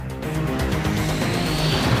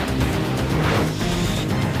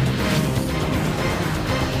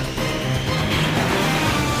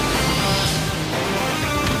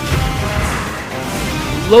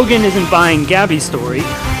Logan isn't buying Gabby's story,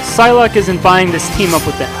 Psylocke isn't buying this team up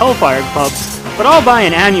with the Hellfire Club, but I'll buy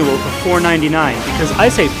an annual for $4.99 because I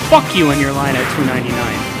say fuck you in your line at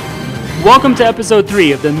 $2.99. Welcome to episode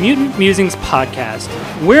 3 of the Mutant Musings podcast.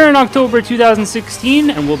 We're in October 2016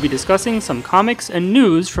 and we'll be discussing some comics and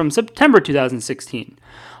news from September 2016.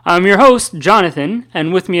 I'm your host, Jonathan,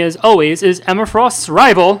 and with me as always is Emma Frost's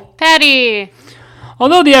rival, Patty!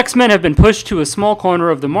 Although the X-Men have been pushed to a small corner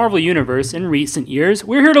of the Marvel Universe in recent years,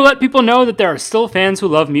 we're here to let people know that there are still fans who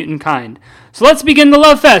love mutant kind. So let's begin the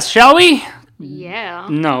love fest, shall we? Yeah.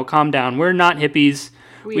 No, calm down. We're not hippies.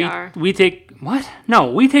 We are. We take... What?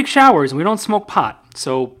 No, we take showers and we don't smoke pot.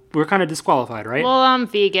 So we're kind of disqualified, right? Well, I'm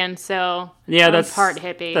vegan, so yeah, I'm that's part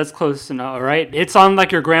hippie. That's close to know, right? It's on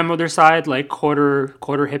like your grandmother's side, like quarter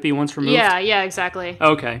hippie once removed. Yeah, exactly.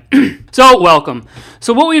 Okay. So, welcome.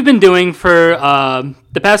 So what we've been doing for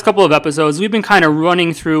the past couple of episodes, we've been kind of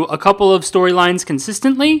running through a couple of storylines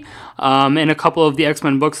consistently in a couple of the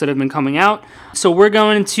X-Men books that have been coming out. So we're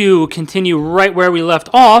going to continue right where we left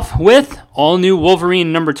off with All New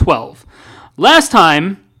Wolverine number 12. Last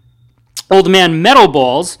time, Old Man Metal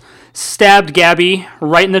Balls stabbed Gabby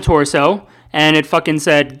right in the torso, and it fucking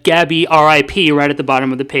said Gabby R.I.P. right at the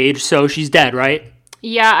bottom of the page, so she's dead, right?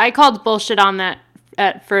 Yeah, I called bullshit on that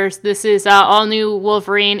at first. This is All New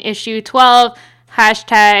Wolverine issue 12,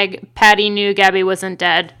 hashtag Patty knew Gabby wasn't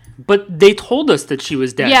dead. But they told us that she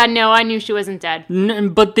was dead. Yeah, no, I knew she wasn't dead.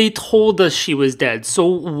 But they told us she was dead, so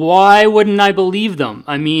why wouldn't I believe them?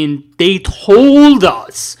 I mean, they told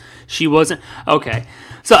us she wasn't... Okay.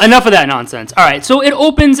 So enough of that nonsense. All right, so it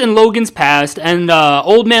opens in Logan's past, and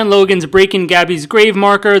Old Man Logan's breaking Gabby's grave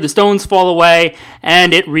marker. The stones fall away,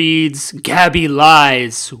 and it reads, Gabby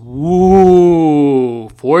lies. Ooh,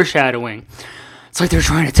 foreshadowing. It's like they're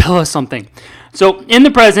trying to tell us something. So in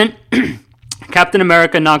the present, Captain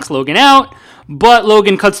America knocks Logan out, but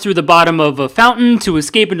Logan cuts through the bottom of a fountain to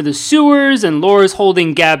escape into the sewers, and Laura's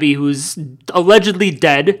holding Gabby, who's allegedly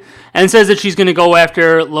dead, and says that she's going to go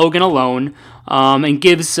after Logan alone, and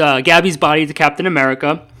gives Gabby's body to Captain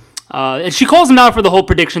America. And she calls him out for the whole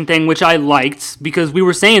prediction thing, which I liked, because we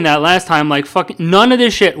were saying that last time, like, fuck, none of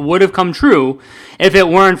this shit would have come true if it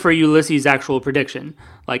weren't for Ulysses' actual prediction.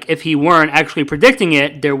 Like, if he weren't actually predicting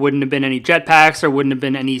it, there wouldn't have been any jetpacks, there wouldn't have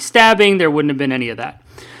been any stabbing, there wouldn't have been any of that.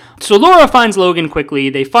 So Laura finds Logan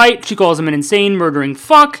quickly, they fight, she calls him an insane, murdering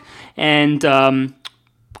fuck, and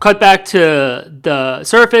cut back to the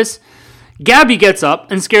surface. Gabby gets up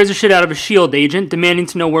and scares the shit out of a S.H.I.E.L.D. agent, demanding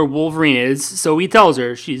to know where Wolverine is, so he tells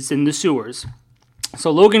her she's in the sewers. So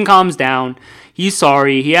Logan calms down, he's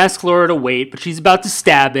sorry, he asks Laura to wait, but she's about to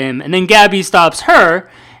stab him, and then Gabby stops her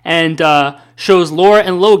and shows Laura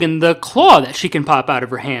and Logan the claw that she can pop out of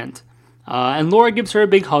her hand. And Laura gives her a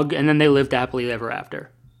big hug, and then they lived happily ever after.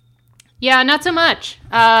 Yeah, not so much.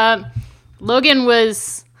 Logan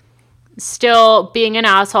was still being an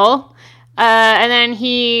asshole. And then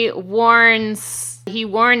he warns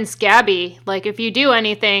Gabby, like, if you do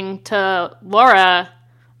anything to Laura,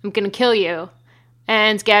 I'm going to kill you.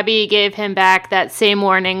 And Gabby gave him back that same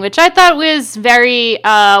warning, which I thought was very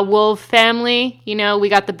Wolf family. You know, we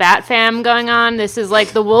got the Bat fam going on. This is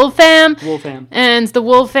like the Wolf fam. Wolf fam. And the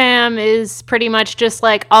Wolf fam is pretty much just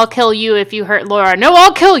like, I'll kill you if you hurt Laura. No,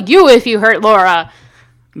 I'll kill you if you hurt Laura.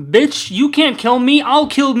 Bitch, you can't kill me, I'll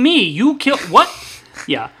kill me. You kill... What?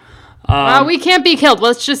 Yeah. We can't be killed.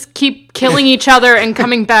 Let's just keep killing each other and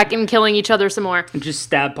coming back and killing each other some more. Just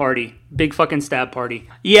stab party. Big fucking stab party.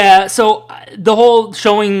 Yeah, so the whole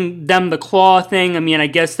showing them the claw thing, I mean, I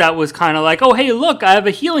guess that was kind of like, oh, hey, look, I have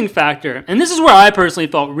a healing factor. And this is where I personally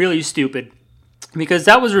felt really stupid, because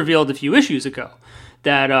that was revealed a few issues ago,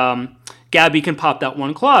 that Gabby can pop that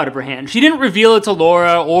one claw out of her hand. She didn't reveal it to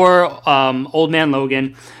Laura or Old Man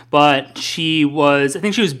Logan, but I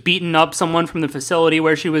think she was beating up someone from the facility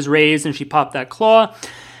where she was raised, and she popped that claw.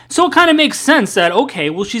 So it kind of makes sense that, okay,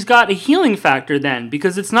 well, she's got a healing factor then,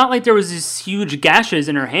 because it's not like there was these huge gashes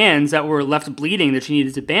in her hands that were left bleeding that she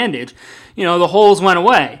needed to bandage. You know, the holes went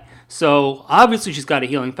away. So obviously she's got a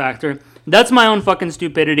healing factor. That's my own fucking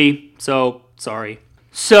stupidity, so sorry.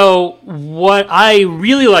 So what I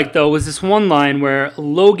really liked, though, was this one line where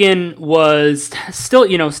Logan was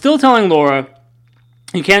still telling Laura,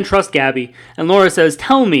 you can't trust Gabby. And Laura says,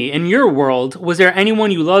 tell me, in your world, was there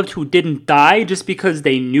anyone you loved who didn't die just because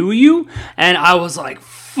they knew you? And I was like,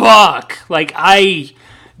 fuck. Like,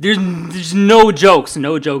 there's no jokes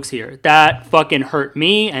here. That fucking hurt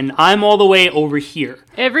me, and I'm all the way over here.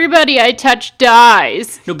 Everybody I touch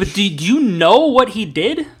dies. No, but do you know what he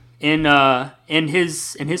did in in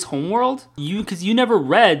his homeworld? Because you never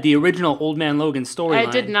read the original Old Man Logan storyline. I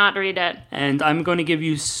did not read it. And I'm going to give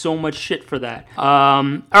you so much shit for that.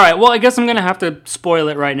 All right, well, I guess I'm going to have to spoil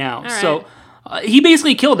it right now. Right. So, he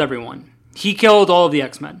basically killed everyone. He killed all of the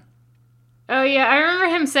X-Men. Oh, yeah, I remember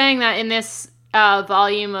him saying that in this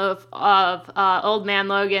volume of Old Man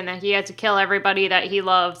Logan, that he had to kill everybody that he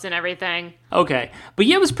loves and everything. Okay, but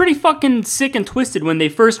yeah, it was pretty fucking sick and twisted when they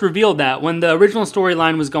first revealed that. When the original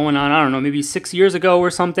storyline was going on, I don't know, maybe 6 years ago or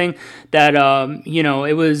something, that,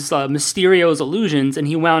 it was Mysterio's illusions, and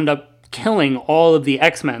he wound up killing all of the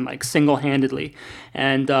X-Men, like, single-handedly.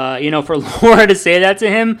 And, for Laura to say that to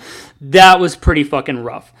him, that was pretty fucking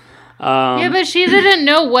rough. Yeah, but she didn't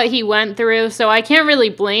know what he went through, so I can't really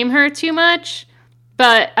blame her too much.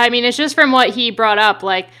 But, I mean, it's just from what he brought up,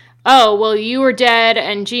 like, oh, well, you were dead,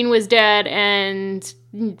 and Jean was dead, and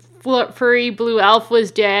Furry Blue Elf was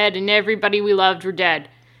dead, and everybody we loved were dead.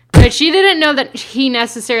 But she didn't know that he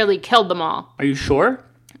necessarily killed them all. Are you sure?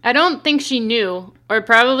 I don't think she knew, or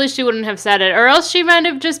probably she wouldn't have said it, or else she might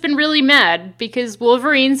have just been really mad, because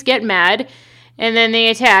Wolverines get mad, and then they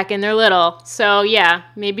attack, and they're little. So, yeah,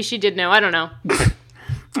 maybe she did know. I don't know.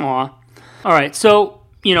 Aw. All right, so,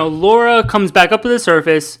 Laura comes back up to the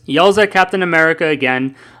surface, yells at Captain America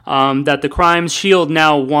again, that the crimes S.H.I.E.L.D.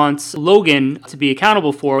 now wants Logan to be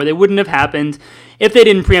accountable for. They wouldn't have happened if they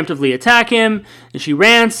didn't preemptively attack him. And she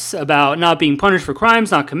rants about not being punished for crimes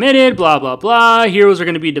not committed, blah, blah, blah. Heroes are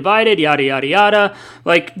going to be divided, yada, yada, yada.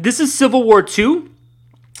 Like, this is Civil War II.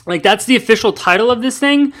 Like, that's the official title of this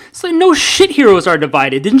thing. It's like, no shit, heroes are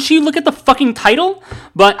divided. Didn't she look at the fucking title?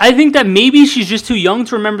 But I think that maybe she's just too young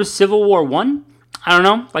to remember Civil War I. I don't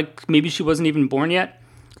know. Like, maybe she wasn't even born yet.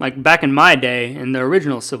 Like, back in my day, in the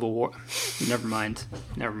original Civil War. Never mind.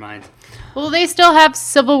 Well, they still have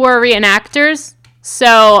Civil War reenactors.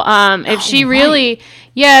 So, if she really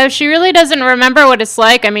doesn't remember what it's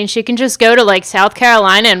like, I mean, she can just go to, like, South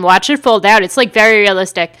Carolina and watch it fold out. It's, like, very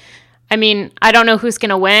realistic. I mean, I don't know who's going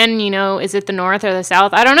to win, is it the North or the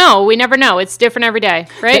South? I don't know. We never know. It's different every day,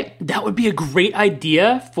 right? That would be a great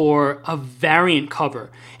idea for a variant cover.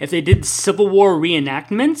 If they did Civil War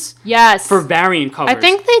reenactments. Yes. For variant covers. I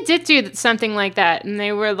think they did do something like that. And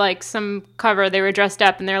they were like some cover. They were dressed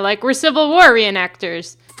up and they're like, we're Civil War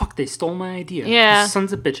reenactors. Fuck, they stole my idea. Yeah. Those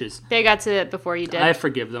sons of bitches. They got to it before you did. I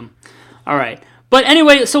forgive them. All right. But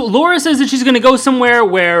anyway, so Laura says that she's going to go somewhere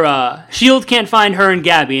where S.H.I.E.L.D. can't find her and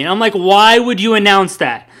Gabby. And I'm like, why would you announce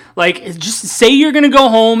that? Like, just say you're going to go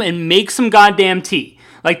home and make some goddamn tea.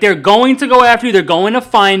 Like, they're going to go after you. They're going to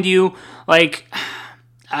find you. Like,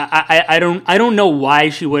 I don't know why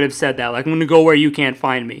she would have said that. Like, I'm going to go where you can't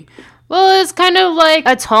find me. Well, it's kind of like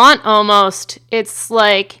a taunt almost. It's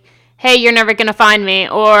like, hey, you're never going to find me.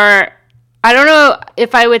 Or I don't know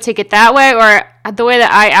if I would take it that way, or the way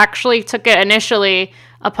that I actually took it initially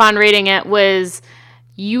upon reading it was,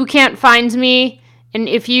 you can't find me, and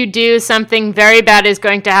if you do, something very bad is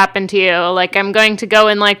going to happen to you. Like, I'm going to go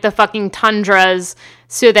in, like, the fucking tundras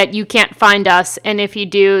so that you can't find us, and if you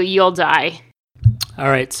do, you'll die. All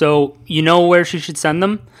right, so you know where she should send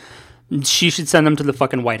them? She should send them to the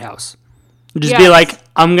fucking White House. Just be like,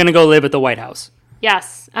 I'm going to go live at the White House.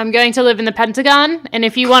 Yes, I'm going to live in the Pentagon, and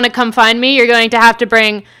if you want to come find me, you're going to have to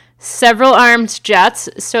bring several armed jets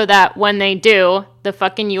so that when they do, the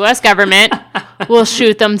fucking U.S. government will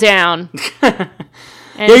shoot them down.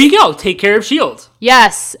 There you go. Take care of S.H.I.E.L.D.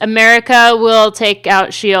 Yes, America will take out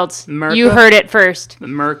S.H.I.E.L.D. You heard it first.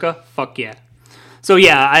 America? Fuck yeah. So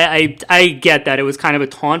yeah, I get that it was kind of a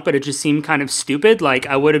taunt, but it just seemed kind of stupid. Like,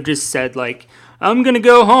 I would have just said, like, I'm going to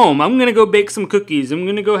go home. I'm going to go bake some cookies. I'm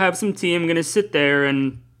going to go have some tea. I'm going to sit there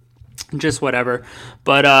and just whatever.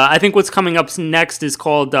 But I think what's coming up next is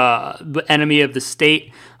called Enemy of the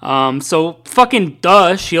State. So fucking duh,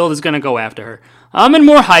 S.H.I.E.L.D. is going to go after her. And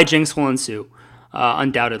more hijinks will ensue,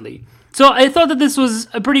 undoubtedly. So I thought that this was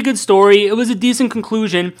a pretty good story. It was a decent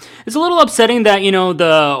conclusion. It's a little upsetting that,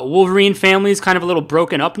 the Wolverine family is kind of a little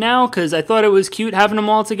broken up now, because I thought it was cute having them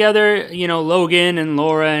all together. Logan and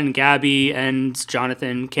Laura and Gabby and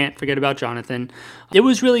Jonathan. Can't forget about Jonathan. It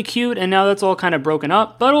was really cute, and now that's all kind of broken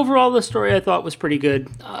up. But overall, the story I thought was pretty good.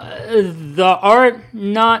 The art,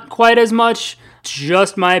 not quite as much.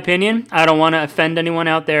 Just my opinion. I don't want to offend anyone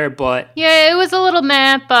out there, but... Yeah, it was a little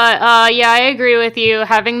meh, but yeah, I agree with you.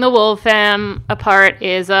 Having the Wolf fam apart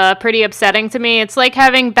is pretty upsetting to me. It's like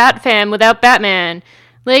having Bat fam without Batman.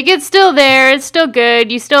 Like, it's still there, it's still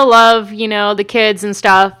good, you still love, the kids and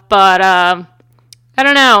stuff, but I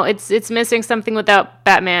don't know, it's missing something without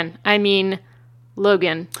Batman. I mean,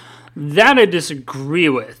 Logan. That I disagree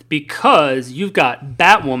with, because you've got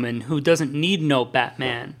Batwoman who doesn't need no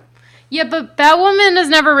Batman. Yeah, but Batwoman has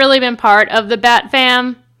never really been part of the Bat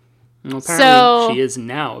fam. Well, apparently she is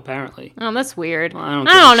now, apparently. Oh, that's weird. Well, I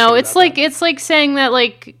don't know. It's like that. it's like saying that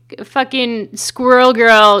like fucking Squirrel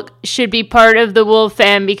Girl should be part of the Wolf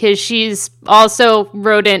fam because she's also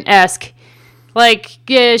rodent-esque. Like,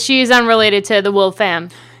 yeah, she's unrelated to the Wolf fam.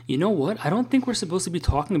 You know what? I don't think we're supposed to be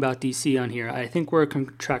talking about DC on here. I think we're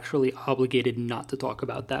contractually obligated not to talk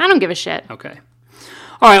about that. I don't give a shit. Okay.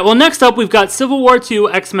 All right, well, next up, we've got Civil War II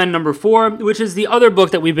X-Men number 4, which is the other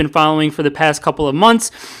book that we've been following for the past couple of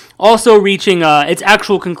months. Also reaching its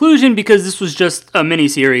actual conclusion because this was just a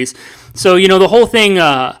mini-series. So, the whole thing,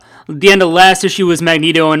 the end of the last issue was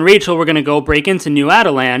Magneto and Rachel were going to go break into New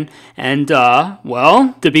Attilan. And,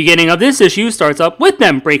 the beginning of this issue starts up with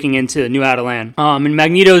them breaking into New Attilan. And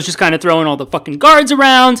Magneto's just kind of throwing all the fucking guards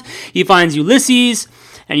around. He finds Ulysses.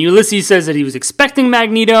 And Ulysses says that he was expecting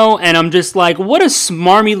Magneto, and I'm just like, what a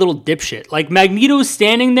smarmy little dipshit. Like, Magneto's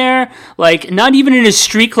standing there, like, not even in his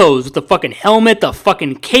street clothes, with the fucking helmet, the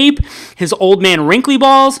fucking cape, his old man wrinkly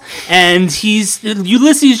balls, and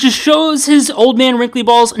Ulysses just shows his old man wrinkly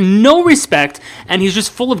balls no respect, and he's just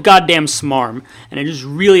full of goddamn smarm, and it's just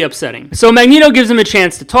really upsetting. So Magneto gives him a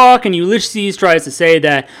chance to talk, and Ulysses tries to say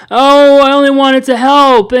that, oh, I only wanted to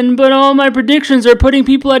help, but all my predictions are putting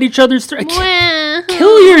people at each other's throats.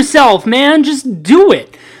 Kill yourself, man. Just do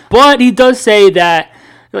it. But he does say that,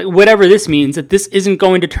 whatever this means, that this isn't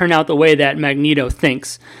going to turn out the way that Magneto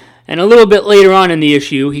thinks. And a little bit later on in the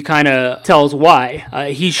issue, he kind of tells why.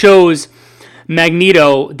 He shows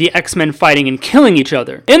Magneto, the X-Men fighting and killing each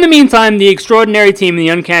other. In the meantime, the Extraordinary Team and the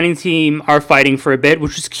Uncanny Team are fighting for a bit,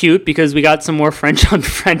 which is cute because we got some more French on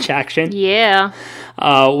French action. Yeah.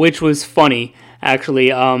 Which was funny. Actually,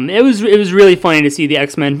 it was really funny to see the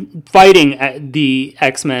X-Men fighting at the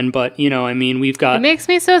X-Men, but, we've got... It makes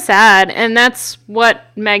me so sad, and that's what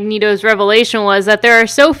Magneto's revelation was, that there are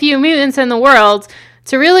so few mutants in the world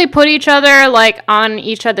to really put each other, on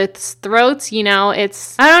each other's throats,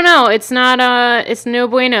 it's... I don't know, it's not, it's no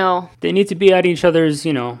bueno. They need to be at each other's,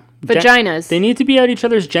 vaginas. They need to be at each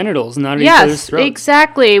other's genitals, not at each other's throats. Yes,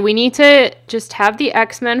 exactly. We need to just have the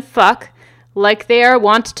X-Men fuck like they are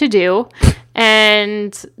wont to do,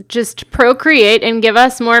 and just procreate and give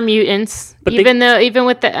us more mutants, but even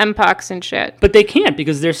with the Mpox and shit. But they can't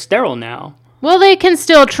because they're sterile now. Well, they can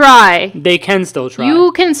still try. They can still try.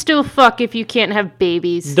 You can still fuck if you can't have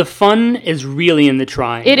babies. The fun is really in the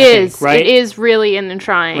trying. It is, right? It is really in the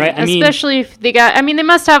trying. Right? Especially if they got... they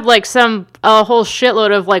must have, a whole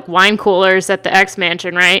shitload of, wine coolers at the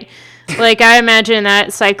X-Mansion, right? I imagine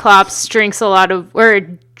that Cyclops drinks a lot of...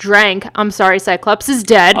 Cyclops is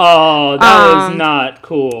dead. Oh, that was not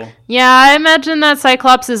cool. Yeah, I imagine that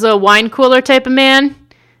Cyclops is a wine cooler type of man.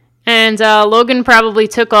 And Logan probably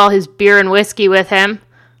took all his beer and whiskey with him.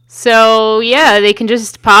 So, yeah, they can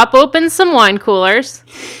just pop open some wine coolers.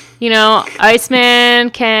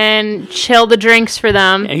 Iceman can chill the drinks for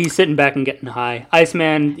them. Yeah, he's sitting back and getting high.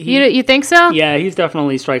 Iceman... You think so? Yeah, he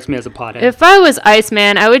definitely strikes me as a pothead. If I was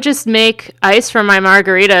Iceman, I would just make ice for my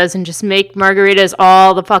margaritas and just make margaritas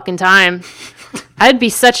all the fucking time. I'd be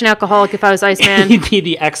such an alcoholic if I was Iceman. He'd be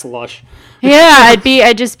the ex-lush. Yeah,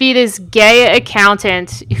 I'd just be this gay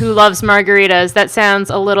accountant who loves margaritas. That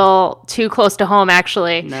sounds a little too close to home,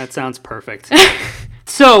 actually. That sounds perfect.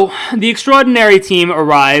 So, the Extraordinary Team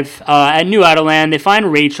arrive at New Attilan. They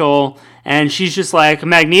find Rachel, and she's just like,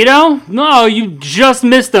 Magneto? No, you just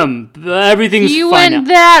missed them. Everything's fine now. You went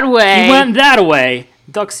that way. You went that way.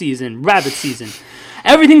 Duck season, rabbit season.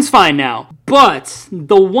 Everything's fine now. But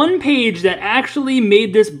the one page that actually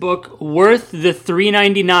made this book worth the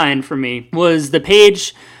 $3.99 for me was the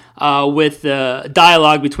page with the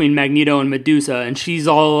dialogue between Magneto and Medusa, and she's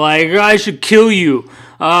all like, I should kill you.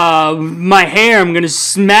 My hair, I'm gonna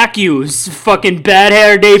smack you. It's a fucking bad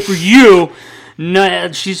hair day for you.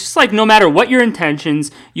 No, she's just like, no matter what your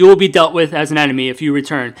intentions, you will be dealt with as an enemy if you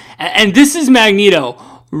return. And this is Magneto.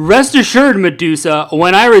 Rest assured, Medusa,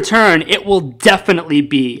 when I return, it will definitely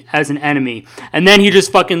be as an enemy. And then he just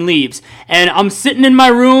fucking leaves. And I'm sitting in my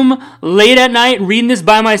room late at night reading this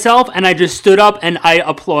by myself, and I just stood up and I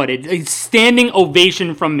applauded. A standing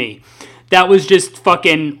ovation from me. That was just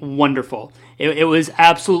fucking wonderful. It was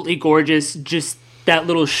absolutely gorgeous. Just that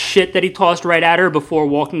little shit that he tossed right at her before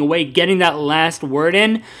walking away, getting that last word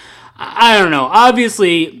in. I don't know.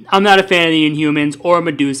 Obviously, I'm not a fan of the Inhumans or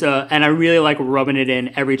Medusa, and I really like rubbing it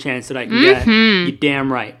in every chance that I can get. You're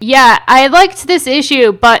damn right. Yeah, I liked this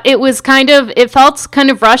issue, but it felt kind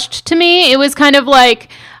of rushed to me. It was kind of like,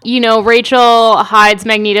 Rachel hides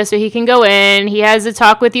Magneto so he can go in. He has a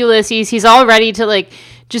talk with Ulysses. He's all ready to,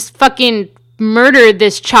 just fucking murder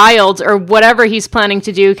this child or whatever he's planning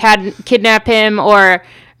to do, kidnap him or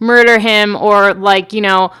murder him or, like, you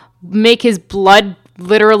know, make his blood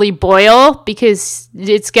literally boil because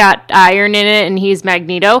it's got iron in it and he's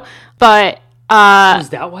Magneto. But is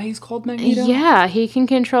that why he's called Magneto? yeah, he can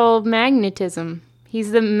control magnetism.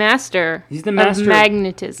 He's the master. He's the master of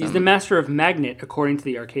magnetism. He's the master of magnet, according to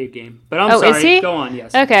the arcade game. But I'm sorry. Is he? Go on.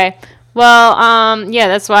 Yes. Okay. Well, yeah,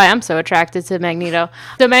 that's why I'm so attracted to Magneto.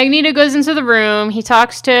 So Magneto goes into the room. He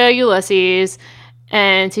talks to Ulysses,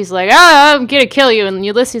 and he's like, I'm gonna kill you. And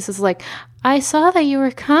Ulysses is like, I saw that you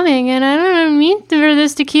were coming, and I don't mean for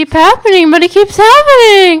this to keep happening, but it keeps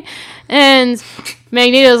happening. And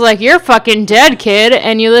Magneto's like, you're fucking dead, kid.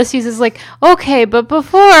 And Ulysses is like, okay, but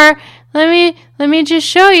before, let me just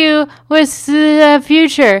show you what's the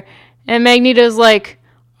future. And Magneto's like,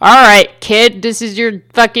 all right, kid, this is your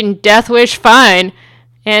fucking death wish, fine.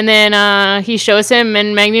 And then he shows him,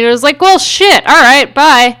 and Magneto's like, well, shit, all right,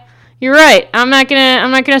 bye. You're right. I'm not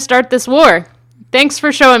gonna start this war. Thanks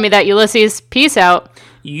for showing me that, Ulysses. Peace out.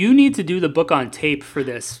 You need to do the book on tape for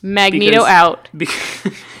this. Magneto out.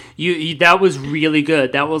 Because you that was really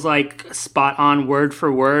good. That was like spot on, word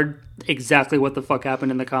for word, exactly what the fuck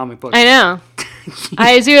happened in the comic book. I know.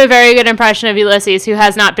 I do a very good impression of Ulysses, who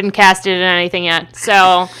has not been casted in anything yet.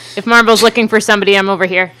 So if Marvel's looking for somebody, I'm over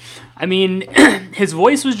here. I mean, his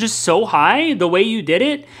voice was just so high, the way you did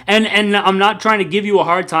it, and I'm not trying to give you a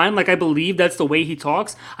hard time, like I believe that's the way he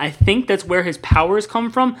talks. I think that's where his powers come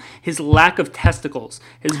from, his lack of testicles.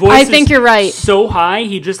 His voice you're right. So high,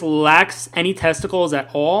 he just lacks any testicles at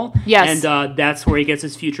all. Yes. And that's where he gets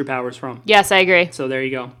his future powers from. Yes, I agree. So there you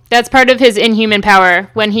go. That's part of his inhuman power.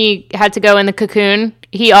 When he had to go in the cocoon,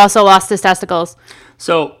 he also lost his testicles.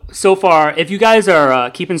 So far, if you guys are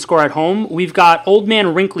keeping score at home, we've got Old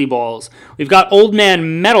Man Wrinkly Balls, we've got Old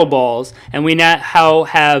Man Metal Balls, and we now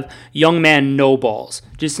have Young Man No Balls,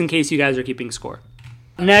 just in case you guys are keeping score.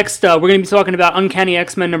 Next, we're going to be talking about Uncanny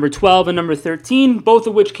X-Men number 12 and number 13, both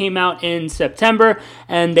of which came out in September,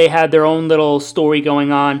 and they had their own little story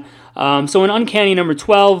going on. So in Uncanny number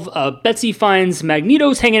 12, Betsy finds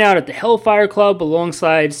Magneto's hanging out at the Hellfire Club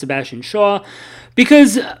alongside Sebastian Shaw,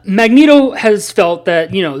 because Magneto has felt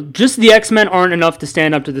that, you know, just the X-Men aren't enough to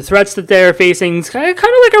stand up to the threats that they're facing. It's kind of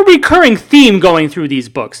like a recurring theme going through these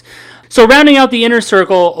books. So rounding out the inner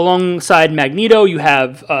circle alongside Magneto, you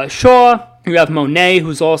have Shaw, you have Monet,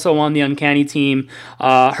 who's also on the Uncanny team.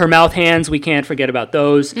 Her Mouth Hands, we can't forget about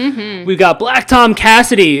those. Mm-hmm. We've got Black Tom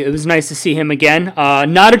Cassidy. It was nice to see him again.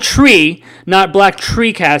 Not a tree, not Black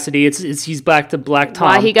Tree Cassidy. He's back to Black Tom.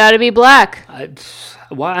 Why he gotta be black?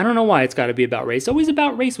 I don't know why it's got to be about race. It's always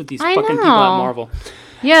about race with these fucking people at Marvel.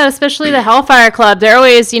 Yeah, especially the Hellfire Club. They're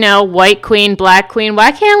always, you know, white queen, black queen.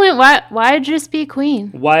 Why can't we? Why just be queen?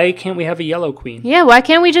 Why can't we have a yellow queen? Yeah, why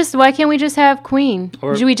can't we just have queen?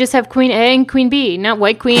 Or do we just have queen A and queen B? Not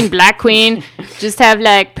white queen, black queen. Just have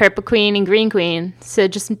like purple queen and green queen. So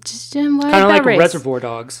just why kind of like race? Reservoir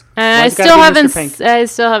Dogs. I still haven't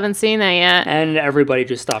seen that yet. And everybody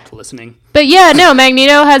just stopped listening. But yeah, no,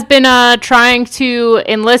 Magneto has been trying to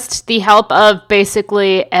enlist the help of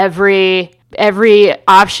basically every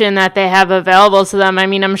option that they have available to them. I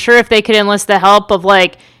mean, I'm sure if they could enlist the help of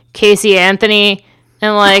like Casey Anthony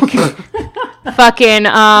and like fucking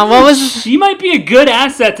what was she might be a good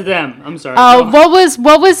asset to them. I'm sorry.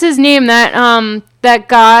 What was his name? That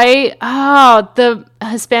guy? The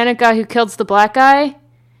Hispanic guy who kills the black guy.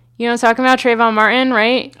 You know what I'm talking about? Trayvon Martin,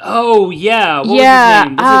 right? Oh, yeah. What was his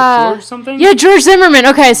name? Was it George something? Yeah, George Zimmerman.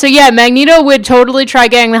 Okay, so yeah, Magneto would totally try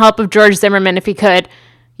getting the help of George Zimmerman if he could.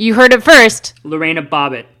 You heard it first. Lorena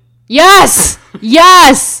Bobbitt. Yes!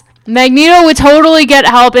 Yes! Magneto would totally get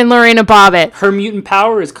help in Lorena Bobbitt. Her mutant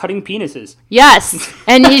power is cutting penises. Yes.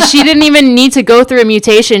 And she didn't even need to go through a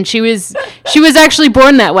mutation. She was actually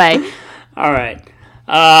born that way. All right.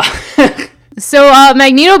 So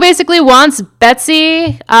Magneto basically wants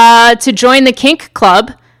Betsy to join the Kink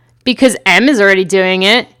Club because M is already doing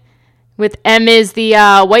it. With M is the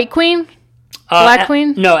White Queen? Black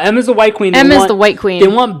Queen? No, M is the White Queen. M is the White Queen. They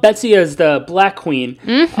want Betsy as the Black Queen.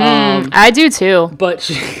 Mm-hmm. I do too. But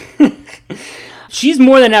she's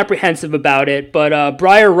more than apprehensive about it. But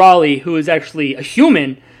Briar Raleigh, who is actually a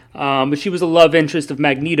human, but she was a love interest of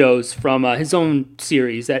Magneto's from his own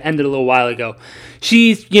series that ended a little while ago.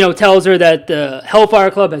 She, tells her that the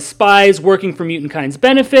Hellfire Club has spies working for Mutant Kind's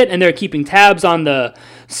benefit, and they're keeping tabs on the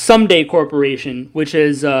Someday Corporation, which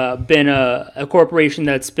has been a corporation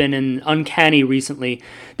that's been in Uncanny recently.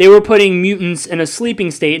 They were putting mutants in a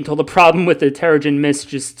sleeping state until the problem with the Terrigen Mist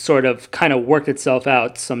just sort of kind of worked itself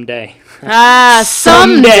out someday.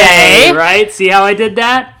 Someday, right? See how I did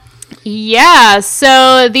that? Yeah,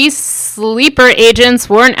 so these sleeper agents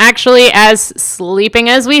weren't actually as sleeping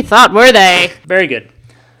as we thought, were they? Very good.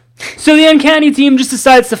 So the Uncanny team just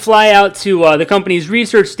decides to fly out to the company's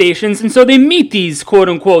research stations, and so they meet these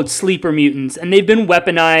quote-unquote sleeper mutants, and they've been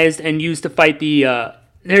weaponized and used to fight the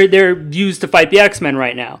they're used to fight the X-Men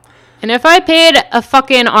right now. And if I paid a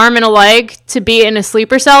fucking arm and a leg to be in a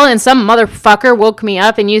sleeper cell and some motherfucker woke me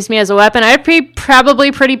up and used me as a weapon, I'd be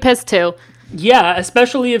probably pretty pissed too. Yeah,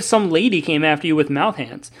 especially if some lady came after you with mouth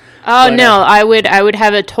hands. Oh, but, no, I would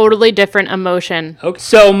have a totally different emotion. Okay.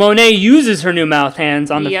 So Monet uses her new mouth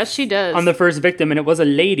hands on the yes, she does. On the first victim, and it was a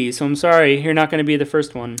lady. So I'm sorry, you're not going to be the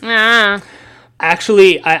first one. Ah.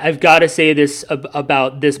 Actually, I've got to say this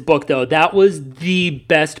about this book though. That was the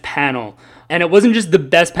best panel. And it wasn't just the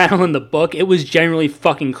best panel in the book, it was generally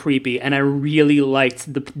fucking creepy, and I really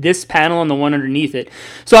liked this panel and the one underneath it.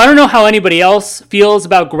 So I don't know how anybody else feels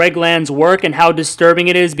about Greg Land's work and how disturbing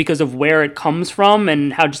it is because of where it comes from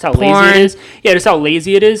and how lazy it is. Yeah, just how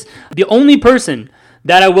lazy it is. The only person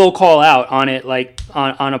that I will call out on it, like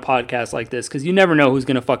on a podcast like this, because you never know who's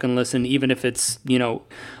going to fucking listen, even if it's,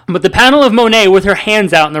 But the panel of Monet with her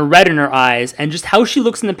hands out and the red in her eyes, and just how she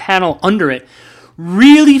looks in the panel under it,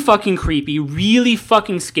 really fucking creepy, really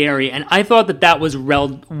fucking scary, and I thought that was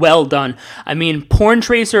well done. I mean, porn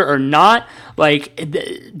tracer or not,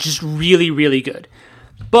 just really, really good.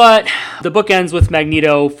 But the book ends with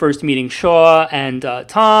Magneto first meeting Shaw and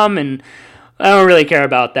Tom, and I don't really care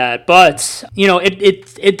about that. But,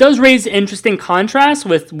 it does raise interesting contrast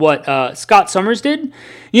with what Scott Summers did.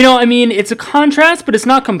 It's a contrast, but it's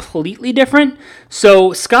not completely different.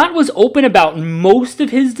 So Scott was open about most of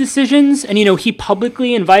his decisions, and, he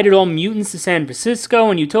publicly invited all mutants to San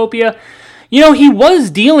Francisco and Utopia. He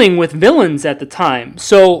was dealing with villains at the time.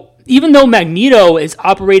 So even though Magneto is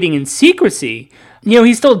operating in secrecy,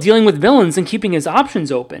 he's still dealing with villains and keeping his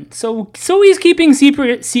options open. So he's keeping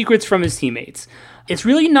secrets from his teammates. It's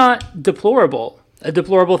really not a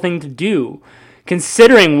deplorable thing to do,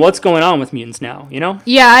 considering what's going on with mutants now,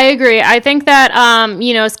 Yeah, I agree. I think that,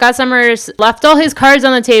 Scott Summers left all his cards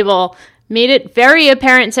on the table, made it very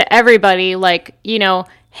apparent to everybody,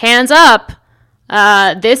 hands up,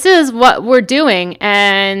 this is what we're doing,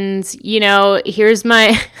 and, here's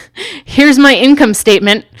my income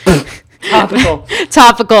statement.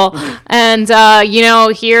 Topical. And,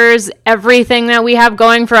 here's everything that we have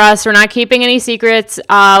going for us. We're not keeping any secrets.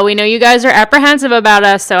 We know you guys are apprehensive about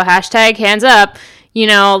us, so hashtag hands up.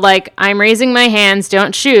 I'm raising my hands,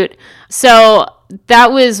 don't shoot. So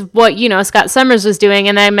that was what, Scott Summers was doing,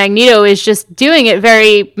 and then Magneto is just doing it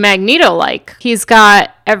very Magneto-like. He's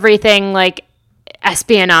got everything like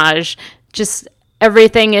espionage, just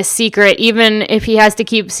everything is secret. Even if he has to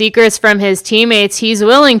keep secrets from his teammates, he's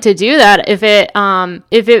willing to do that if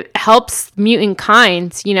it helps mutant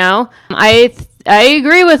kind, I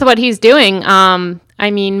agree with what he's doing.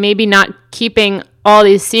 Maybe not keeping all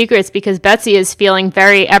these secrets because Betsy is feeling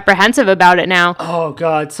very apprehensive about it now. Oh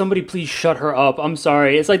God, somebody please shut her up. I'm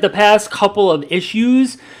sorry. It's like the past couple of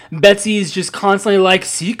issues, Betsy's just constantly like,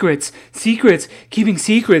 secrets, keeping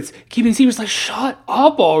secrets. Like, shut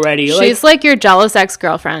up already. She's like your jealous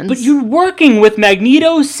ex-girlfriend. But you're working with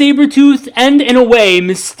Magneto, Sabretooth, and in a way,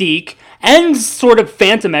 Mystique, and sort of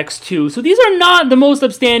Phantom X too. So these are not the most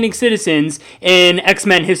upstanding citizens in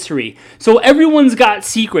X-Men history. So everyone's got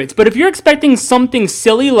secrets. But if you're expecting something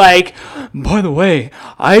silly like, by the way,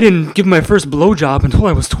 I didn't give my first blowjob until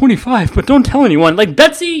I was 25, but don't tell anyone. Like,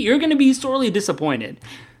 Betsy, you're going to be sorely disappointed.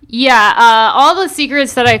 Yeah, all the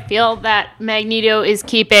secrets that I feel that Magneto is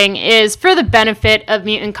keeping is for the benefit of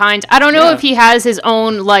mutant kind. I don't know if he has his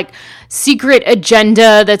own, secret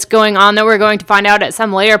agenda that's going on that we're going to find out at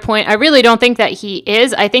some later point. I really don't think that he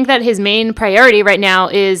is. I think that his main priority right now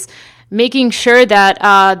is making sure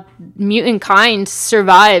that mutant kind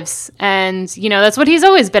survives. And, that's what he's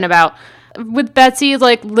always been about. With Betsy,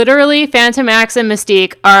 literally, Phantom X and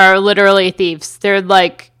Mystique are literally thieves. They're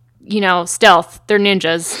stealth. They're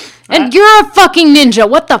ninjas. And you're a fucking ninja.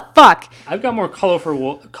 What the fuck? I've got more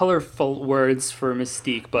colorful words for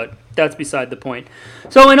Mystique, but that's beside the point.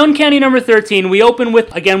 So in Uncanny number 13, we open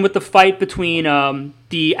with the fight between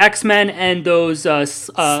the X-Men and those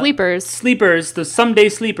sleepers, the someday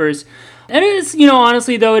sleepers. And it is,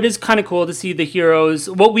 honestly, though, it is kind of cool to see the heroes.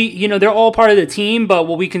 They're all part of the team, but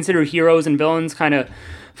what we consider heroes and villains kind of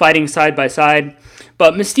fighting side by side.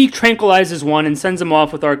 But Mystique tranquilizes one and sends him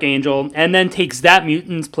off with Archangel, and then takes that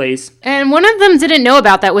mutant's place. And one of them didn't know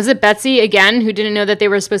about that. Was it Betsy, again, who didn't know that they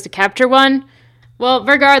were supposed to capture one? Well,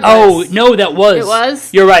 regardless. Oh, no, that was. It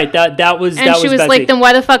was? You're right. That was And she was Betsy. like, then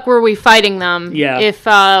why the fuck were we fighting them? Yeah. If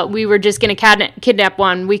we were just going to kidnap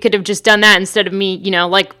one, we could have just done that instead of me,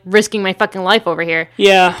 risking my fucking life over here.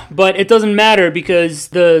 Yeah, but it doesn't matter because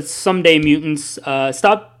the someday mutants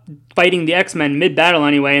stop fighting the X-Men mid-battle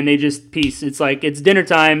anyway, and they just peace. It's like, it's dinner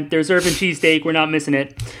time. There's surf and cheesesteak. We're not missing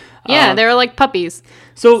it. Yeah, they were like puppies.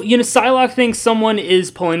 So, Psylocke thinks someone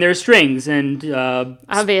is pulling their strings, and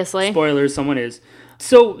obviously. Spoilers, someone is.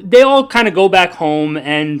 So they all kind of go back home,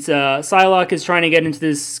 and Psylocke is trying to get into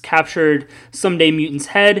this captured Someday mutant's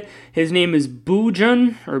head. His name is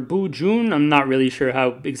Boojun, or Boojun. I'm not really sure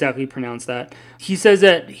how exactly you pronounce that. He says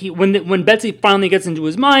that when Betsy finally gets into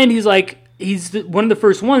his mind, he's like, he's one of the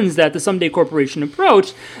first ones that the Someday Corporation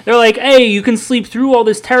approached. They're like, hey, you can sleep through all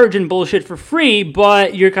this Terrigen bullshit for free,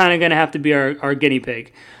 but you're kind of going to have to be our guinea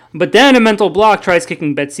pig. But then a mental block tries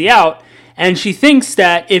kicking Betsy out, and she thinks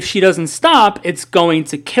that if she doesn't stop, it's going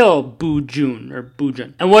to kill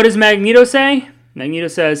Boojun. And what does Magneto say? Magneto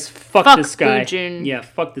says, fuck this guy. Boojun. Yeah,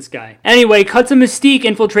 fuck this guy. Anyway, cuts a Mystique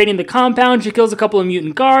infiltrating the compound. She kills a couple of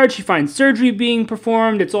mutant guards. She finds surgery being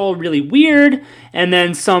performed. It's all really weird. And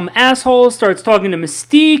then some asshole starts talking to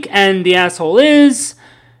Mystique, and the asshole is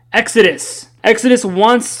Exodus. Exodus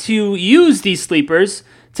wants to use these sleepers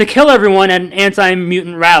to kill everyone at an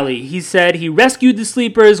anti-mutant rally. He said he rescued the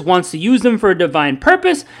sleepers, wants to use them for a divine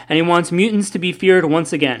purpose, and he wants mutants to be feared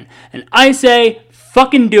once again. And I say,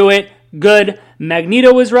 fucking do it. Good.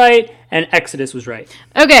 Magneto was right, and Exodus was right.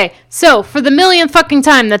 Okay, so for the millionth fucking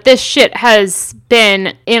time that this shit has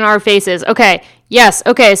been in our faces. Okay, yes,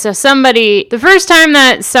 okay, so the first time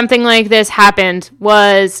that something like this happened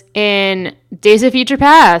was in Days of Future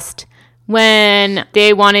Past, when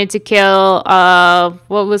they wanted to kill,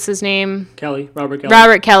 what was his name?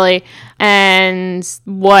 Robert Kelly. And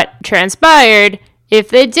what transpired, if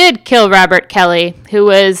they did kill Robert Kelly, who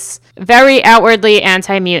was very outwardly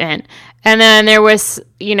anti-mutant. And then there was,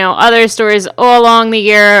 other stories all along the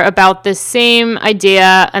year about the same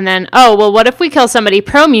idea. And then, what if we kill somebody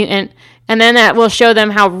pro-mutant? And then that will show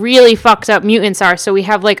them how really fucked up mutants are. So we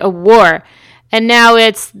have like a war. And now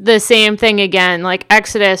it's the same thing again, like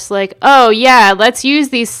Exodus, like, oh yeah, let's use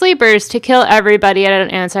these sleepers to kill everybody at an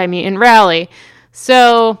anti-mutant rally.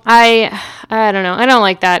 So I don't know. I don't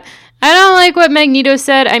like that. I don't like what Magneto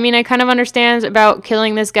said. I mean, I kind of understand about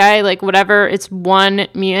killing this guy, like whatever. It's one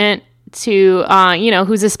mutant to,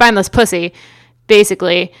 who's a spineless pussy,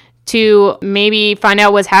 basically, to maybe find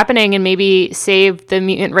out what's happening and maybe save the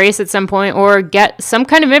mutant race at some point or get some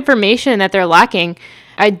kind of information that they're lacking.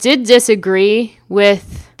 I did disagree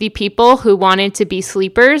with the people who wanted to be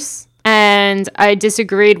sleepers, and I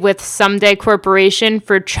disagreed with Someday Corporation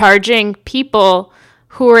for charging people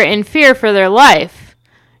who are in fear for their life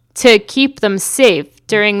to keep them safe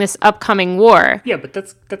during this upcoming war. Yeah, but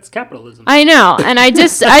that's capitalism. I know, and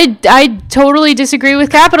I totally disagree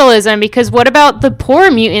with capitalism, because what about the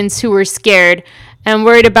poor mutants who were scared and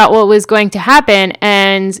worried about what was going to happen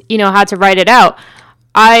and, how to write it out?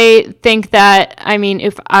 I think that,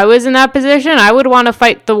 if I was in that position, I would want to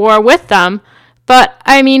fight the war with them. But,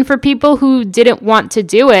 for people who didn't want to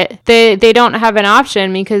do it, they don't have an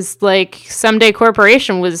option, because, Someday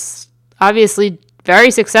Corporation was obviously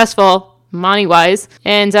very successful money-wise.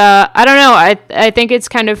 And, I don't know, I think it's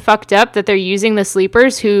kind of fucked up that they're using the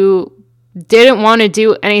sleepers who didn't want to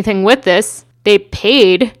do anything with this. They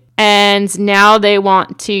paid, and now they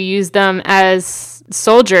want to use them as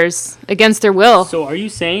soldiers against their will. So are you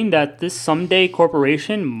saying that this Someday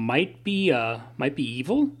Corporation might be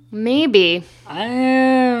evil? Maybe.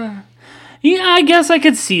 Yeah, I guess I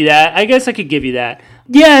could see that. I guess I could give you that.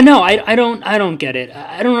 Yeah, no, I don't get it.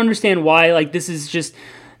 I don't understand why, this is just,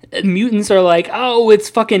 mutants are like, oh, it's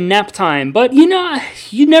fucking nap time. But,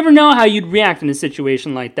 you never know how you'd react in a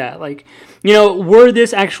situation like that. Were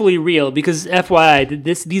this actually real? Because FYI,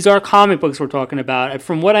 these are comic books we're talking about.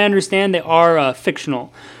 From what I understand, they are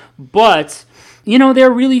fictional. But,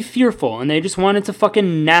 they're really fearful, and they just wanted to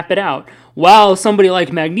fucking nap it out. While somebody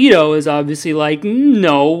like Magneto is obviously like,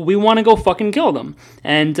 no, we want to go fucking kill them.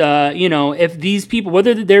 And, if these people,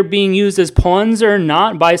 whether they're being used as pawns or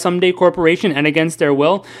not by Someday Corporation and against their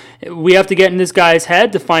will, we have to get in this guy's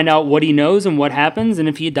head to find out what he knows and what happens. And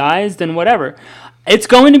if he dies, then whatever. It's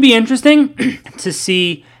going to be interesting to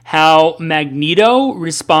see how Magneto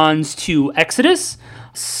responds to Exodus.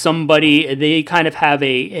 They kind of have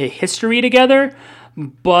a history together.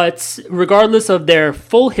 But regardless of their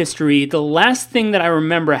full history, the last thing that I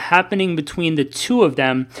remember happening between the two of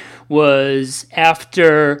them was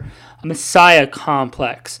after Messiah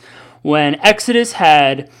Complex, when Exodus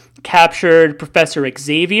had captured Professor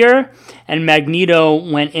Xavier, and Magneto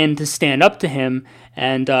went in to stand up to him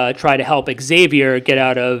and try to help Xavier get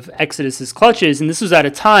out of Exodus's clutches. And this was at a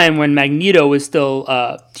time when Magneto was still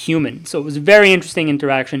human. So it was a very interesting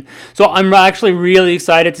interaction. So I'm actually really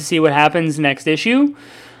excited to see what happens next issue.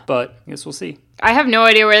 But I guess we'll see. I have no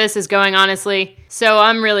idea where this is going, honestly. So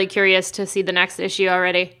I'm really curious to see the next issue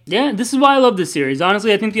already. Yeah, this is why I love this series.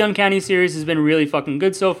 Honestly, I think the Uncanny series has been really fucking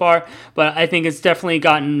good so far, but I think it's definitely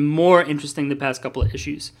gotten more interesting the past couple of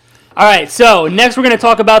issues. All right, so next we're going to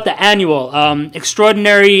talk about the annual,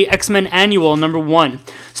 Extraordinary X-Men Annual #1.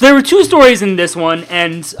 So there were 2 stories in this one,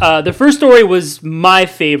 and the first story was my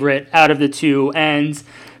favorite out of the 2, and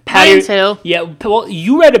Patty, Mine too. yeah, well,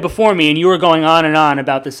 you read it before me, and you were going on and on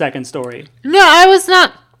about the second story. No, I was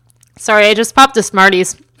not. Sorry, I just popped a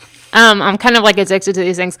Smarties. I'm kind of like addicted to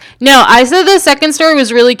these things. No, I said the second story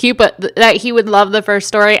was really cute, but that he would love the first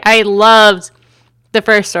story. I loved the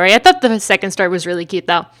first story. I thought the second story was really cute,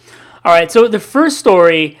 though. All right, so the first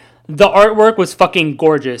story, the artwork was fucking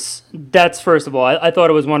gorgeous. That's first of all. I thought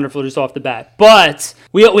it was wonderful just off the bat. But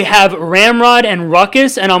we have Ramrod and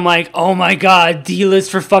Ruckus, and I'm like, oh my god, D-list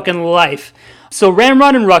for fucking life. So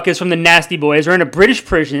Ramrod and Ruckus from the Nasty Boys are in a British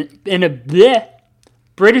prison,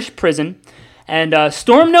 and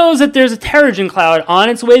Storm knows that there's a Terrigen cloud on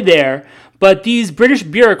its way there, but these British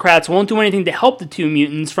bureaucrats won't do anything to help the 2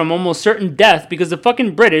 mutants from almost certain death because the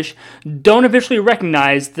fucking British don't officially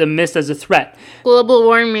recognize the mist as a threat. Global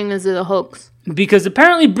warming is a hoax. Because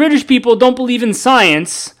apparently British people don't believe in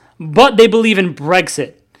science, but they believe in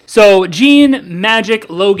Brexit. So Jean, Magic,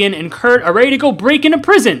 Logan, and Kurt are ready to go break into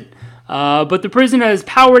prison. But the prison has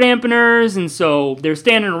power dampeners, and so they're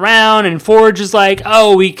standing around, and Forge is like,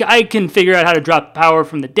 I can figure out how to drop power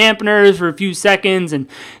from the dampeners for a few seconds, and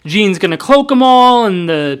Jean's gonna cloak them all, and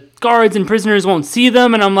the guards and prisoners won't see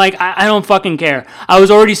them, and I'm like, I don't fucking care. I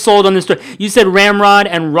was already sold on this story. You said Ramrod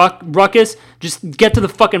and Ruckus, just get to the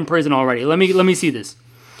fucking prison already. Let me see this.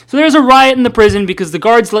 So there's a riot in the prison because the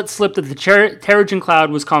guards let slip that the Terrigen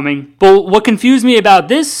Cloud was coming. But what confused me about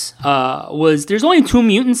this was there's only 2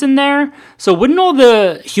 mutants in there. So wouldn't all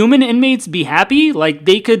the human inmates be happy? Like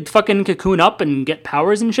they could fucking cocoon up and get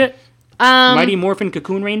powers and shit? Mighty Morphin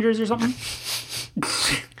Cocoon Rangers or something?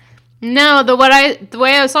 No, the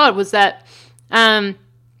way I saw it was that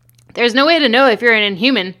there's no way to know if you're an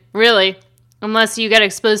Inhuman, really, unless you get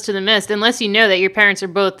exposed to the mist, unless you know that your parents are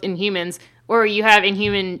both Inhumans, or you have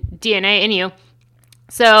Inhuman DNA in you.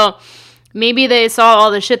 So maybe they saw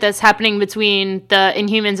all the shit that's happening between the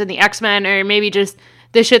Inhumans and the X-Men, or maybe just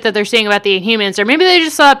the shit that they're saying about the Inhumans, or maybe they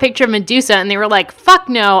just saw a picture of Medusa and they were like, fuck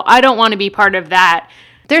no, I don't want to be part of that.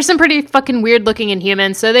 There's some pretty fucking weird looking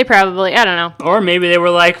Inhumans, so they probably, I don't know. Or maybe they were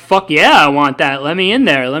like, fuck yeah, I want that. Let me in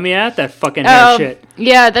there. Let me at that fucking hair shit.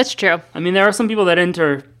 Yeah, that's true. I mean, there are some people that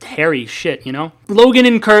enter hairy shit, you know? Logan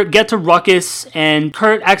and Kurt get to Ruckus, and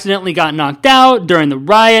Kurt accidentally got knocked out during the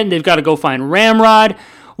riot, and they've got to go find Ramrod,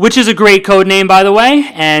 which is a great code name, by the way,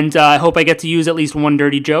 and I hope I get to use at least one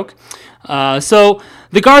dirty joke. So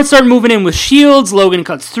the guards start moving in with shields. Logan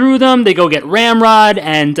cuts through them. They go get Ramrod,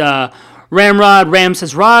 and Ramrod rams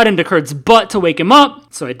his rod into Kurt's butt to wake him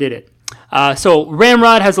up, so I did it. So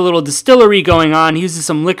Ramrod has a little distillery going on. He uses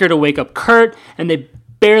some liquor to wake up Kurt, and they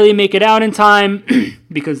barely make it out in time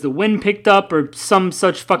because the wind picked up or some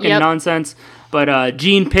such fucking nonsense. But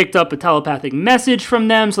Jean picked up a telepathic message from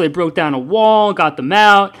them, so they broke down a wall, got them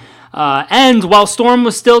out. And while Storm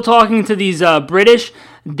was still talking to these British,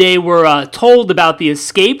 they were told about the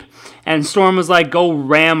escape, and Storm was like, go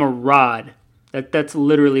ram a rod. That's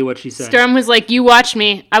literally what she said. Storm was like, you watched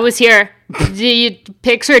me. I was here.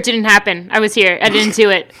 Picture it didn't happen. I was here. I didn't do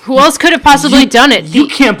it. Who else could have possibly done it? You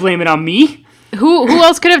can't blame it on me. Who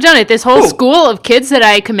else could have done it? This whole school of kids that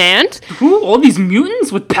I command? Who? All these mutants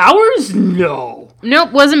with powers? No.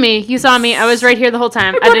 Nope, wasn't me. You saw me. I was right here the whole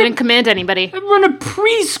time. I didn't command anybody. I run a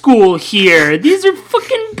preschool here. These are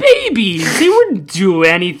fucking babies. They wouldn't do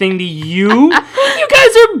anything to you. You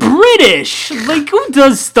guys are British. Like, who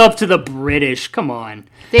does stuff to the British? Come on.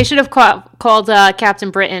 They should have called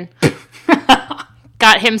Captain Britain.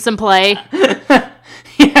 Got him some play.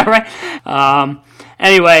 Yeah, right.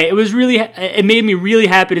 Anyway, it made me really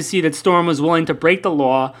happy to see that Storm was willing to break the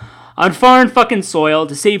law on foreign fucking soil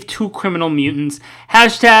to save 2 criminal mutants.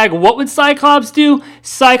 Hashtag, what would Cyclops do?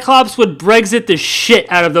 Cyclops would Brexit the shit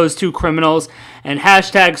out of those 2 criminals. And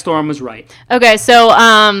hashtag Storm was right. Okay,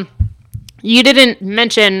 so, you didn't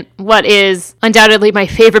mention what is undoubtedly my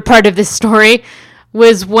favorite part of this story,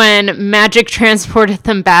 was when Magic transported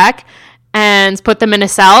them back and put them in a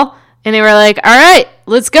cell. And they were like, all right,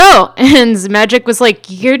 let's go. And Magic was like,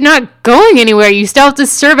 you're not going anywhere. You still have to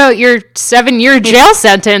serve out your 7-year jail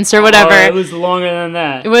sentence or whatever. Oh, it was longer than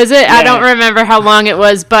that. Was it? Yeah. I don't remember how long it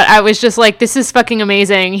was, but I was just like, this is fucking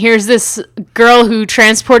amazing. Here's this girl who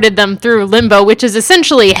transported them through limbo, which is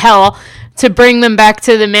essentially hell, to bring them back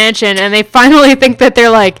to the mansion. And they finally think that they're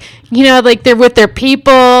like, you know, like they're with their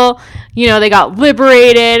people. You know, they got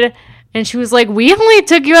liberated. And she was like, we only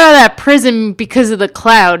took you out of that prison because of the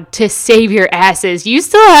cloud to save your asses. You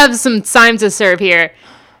still have some time to serve here.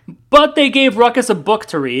 But they gave Ruckus a book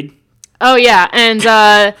to read. Oh, yeah.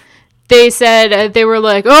 And they said, they were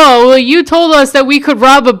like, oh, well, you told us that we could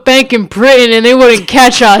rob a bank in Britain and they wouldn't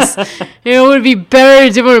catch us. It would be better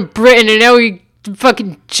to do it in Britain. And now we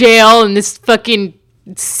fucking jail and this fucking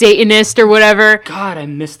Satanist or whatever. God, I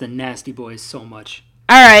miss the Nasty Boys so much.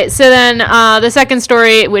 All right, so then the second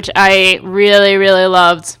story, which I really, really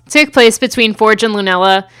loved, took place between Forge and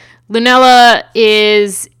Lunella. Lunella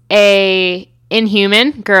is a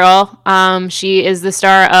Inhuman girl. She is the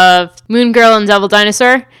star of Moon Girl and Devil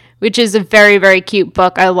Dinosaur, which is a very, very cute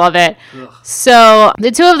book. I love it. Ugh. So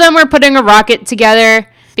the two of them were putting a rocket together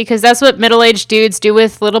because that's what middle-aged dudes do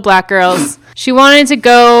with little black girls. She wanted to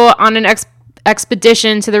go on an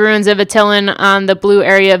expedition to the ruins of Attilan on the blue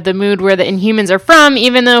area of the moon where the Inhumans are from,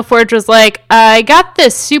 even though Forge was like, I got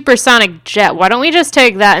this supersonic jet. Why don't we just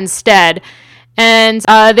take that instead? And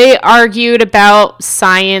they argued about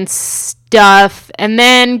science stuff. And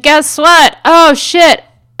then guess what? Oh, shit.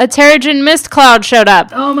 A Terrigen mist cloud showed up.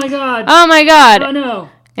 Oh, my God. Oh, my God. Oh, no.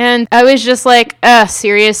 And I was just like,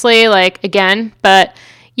 seriously? Like, again? But,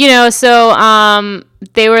 you know, so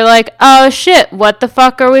they were like, oh, shit. What the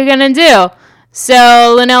fuck are we going to do? So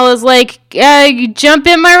Lunella's like, jump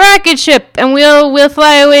in my rocket ship and we'll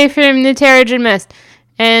fly away from the Terrigen mist.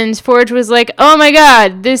 And Forge was like, oh my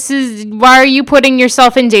God, why are you putting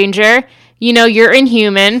yourself in danger? You know, you're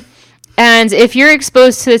Inhuman. And if you're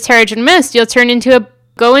exposed to the Terrigen mist, you'll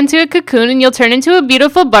go into a cocoon and you'll turn into a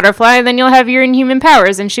beautiful butterfly and then you'll have your Inhuman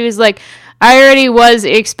powers. And she was like, I already was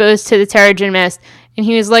exposed to the Terrigen mist. And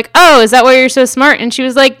he was like, oh, is that why you're so smart? And she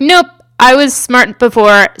was like, nope. I was smart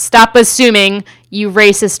before. Stop assuming, you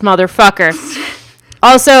racist motherfucker.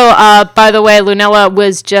 Also, by the way, Lunella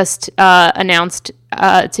was just announced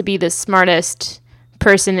to be the smartest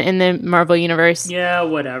person in the Marvel Universe. Yeah,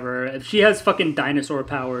 whatever. She has fucking dinosaur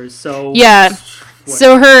powers, so... Yeah.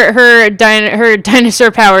 So her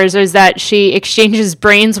dinosaur powers is that she exchanges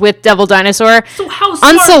brains with Devil Dinosaur. So how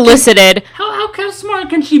smart unsolicited. How smart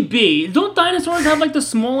can she be? Don't dinosaurs have like the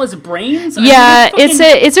smallest brains? Yeah,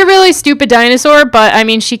 it's a really stupid dinosaur, but I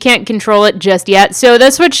mean she can't control it just yet. So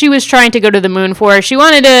that's what she was trying to go to the moon for. She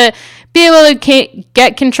wanted to be able to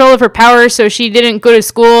get control of her powers so she didn't go to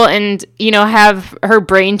school and, you know, have her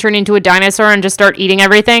brain turn into a dinosaur and just start eating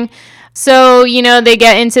everything. So, you know, they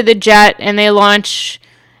get into the jet and they launch,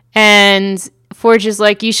 and Forge is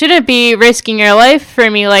like, you shouldn't be risking your life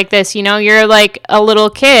for me like this, you know, you're like a little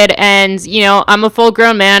kid, and, you know, I'm a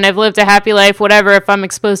full-grown man, I've lived a happy life, whatever, if I'm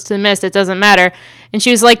exposed to the mist, it doesn't matter. And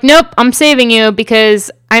she was like, nope, I'm saving you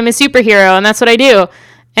because I'm a superhero, and that's what I do.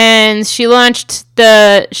 And she launched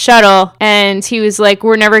the shuttle, and he was like,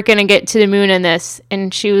 we're never going to get to the moon in this.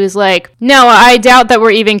 And she was like, no, I doubt that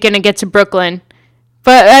we're even going to get to Brooklyn.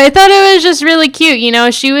 But I thought it was just really cute, you know,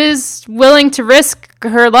 she was willing to risk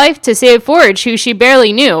her life to save Forge, who she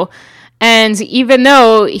barely knew. And even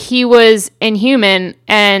though he was Inhuman,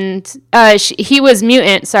 and he was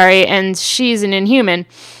mutant, sorry, and she's an Inhuman,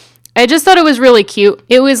 I just thought it was really cute.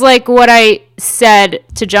 It was like what I said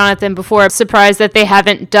to Jonathan before, I'm surprised that they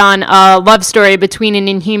haven't done a love story between an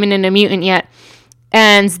Inhuman and a mutant yet.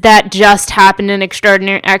 And that just happened in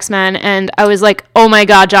Extraordinary X-Men. And I was like, oh my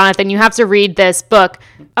God, Jonathan, you have to read this book.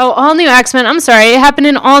 Oh, All New X-Men. I'm sorry. It happened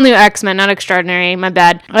in All New X-Men, not Extraordinary. My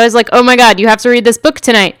bad. I was like, oh my God, you have to read this book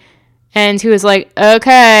tonight. And he was like,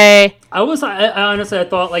 okay. I honestly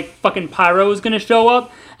thought like fucking Pyro was going to show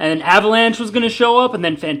up, and Avalanche was going to show up, and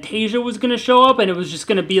then Fantasia was going to show up, and it was just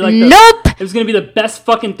going to be like nope. It was going to be the best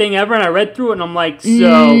fucking thing ever, and I read through it, and I'm like,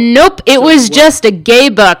 so... Nope, it was what? Just a gay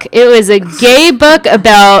book. It was a gay book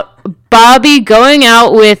about Bobby going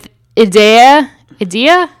out with Edea?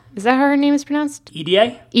 Is that how her name is pronounced?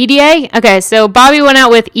 EDA? EDA? Okay, so Bobby went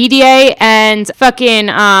out with EDA and fucking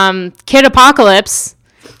Kid Apocalypse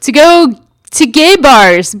to go to gay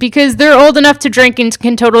bars because they're old enough to drink and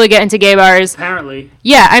can totally get into gay bars. Apparently.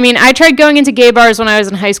 Yeah, I mean, I tried going into gay bars when I was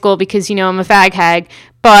in high school because, you know, I'm a fag hag.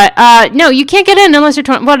 But, no, you can't get in unless you're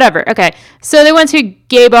 20. Whatever. Okay. So they went to a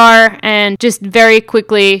gay bar, and just very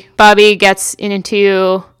quickly, Bobby gets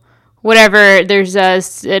into whatever. There's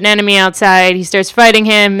an enemy outside. He starts fighting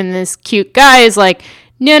him, and this cute guy is like,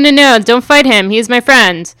 no, don't fight him. He's my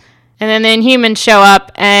friend. And then the Inhumans show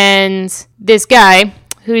up, and this guy,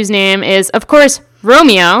 whose name is, of course,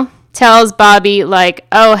 Romeo, tells Bobby, like,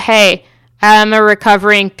 oh, hey, I'm a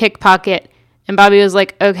recovering pickpocket. And Bobby was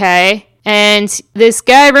like, okay. And this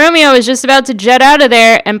guy, Romeo, was just about to jet out of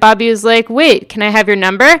there, and Bobby was like, wait, can I have your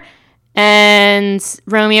number? And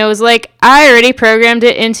Romeo was like, I already programmed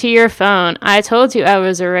it into your phone. I told you I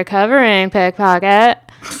was a recovering pickpocket.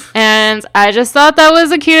 And I just thought that was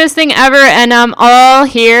the cutest thing ever. And I'm all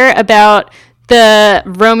here about the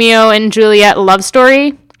Romeo and Juliet love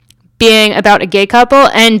story being about a gay couple,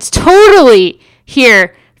 and totally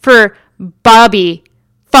here for Bobby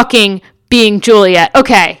fucking being Juliet.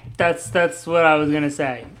 Okay. That's what I was going to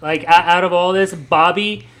say. Like, out of all this,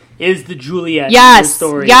 Bobby is the Juliet in Yes. the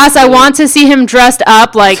story. Yes, I want to see him dressed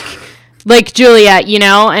up like Juliet, you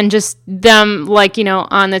know, and just them, like, you know,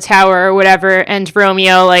 on the tower or whatever, and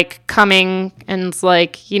Romeo, like, coming and,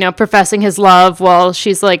 like, you know, professing his love while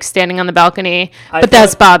she's, like, standing on the balcony. But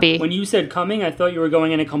that's Bobby. When you said coming, I thought you were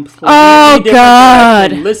going in a completely different God.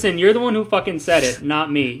 direction. Listen, you're the one who fucking said it,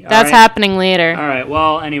 not me. That's happening later. All right,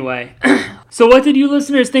 well, anyway. So what did you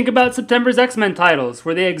listeners think about September's X-Men titles?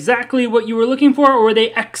 Were they exactly what you were looking for, or were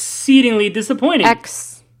they exceedingly disappointing?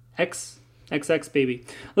 XX, baby.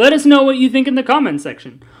 Let us know what you think in the comments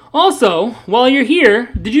section. Also, while you're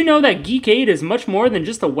here, did you know that Geekade is much more than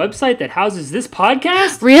just a website that houses this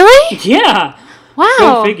podcast? Really? Yeah. Wow.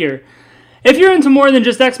 Go figure. If you're into more than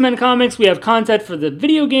just X-Men comics, we have content for the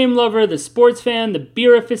video game lover, the sports fan, the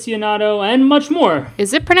beer aficionado, and much more.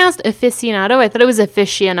 Is it pronounced aficionado? I thought it was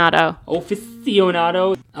aficionado.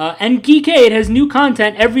 Aficionado. And Geekade has new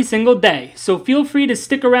content every single day, so feel free to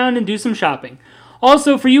stick around and do some shopping.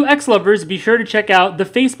 Also, for you X-lovers, be sure to check out the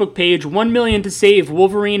Facebook page 1 Million to Save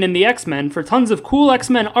Wolverine and the X-Men for tons of cool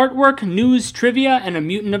X-Men artwork, news, trivia, and a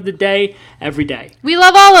mutant of the day every day. We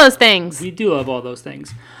love all those things. We do love all those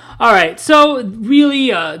things. All right, so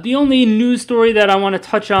really the only news story that I want to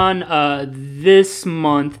touch on this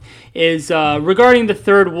month is regarding the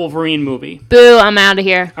third Wolverine movie. Boo, I'm out of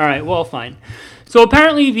here. All right, well, fine. So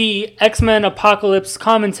apparently the X-Men Apocalypse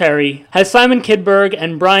commentary has Simon Kidberg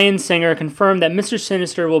and Bryan Singer confirmed that Mr.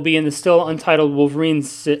 Sinister will be in the still untitled Wolverine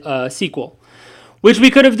sequel, which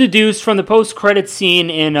we could have deduced from the post-credit scene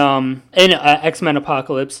in X-Men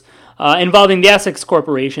Apocalypse involving the Essex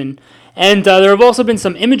Corporation. And there have also been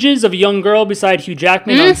some images of a young girl beside Hugh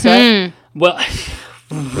Jackman on set. Well,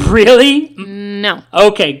 really? No.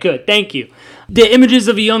 Okay, good. Thank you. The images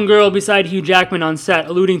of a young girl beside Hugh Jackman on set,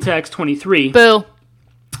 alluding to X-23. Boo.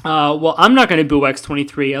 Well, I'm not going to boo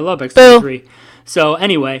X-23. I love X-23. Boo. So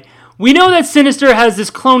anyway, we know that Sinister has this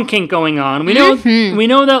clone kink going on. We know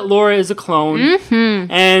that Laura is a clone.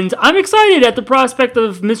 And I'm excited at the prospect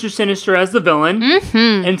of Mr. Sinister as the villain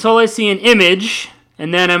until I see an image,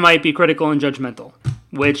 and then I might be critical and judgmental,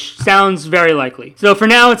 which sounds very likely. So for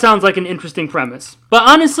now, it sounds like an interesting premise. But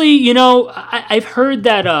honestly, you know, I've heard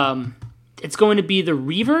that it's going to be the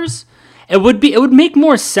Reavers. It would make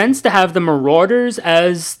more sense to have the Marauders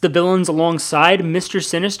as the villains alongside Mr.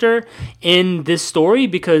 Sinister in this story,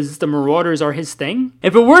 because the Marauders are his thing.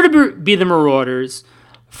 If it were to be the Marauders,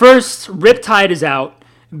 first, Riptide is out,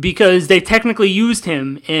 because they technically used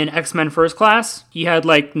him in X-Men First Class. He had,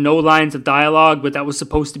 like, no lines of dialogue, but that was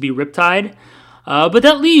supposed to be Riptide. But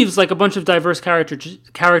that leaves, like, a bunch of diverse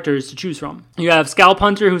characters to choose from. You have Scalp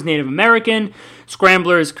Hunter, who's Native American.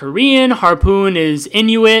 Scrambler is Korean. Harpoon is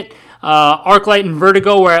Inuit. Arclight and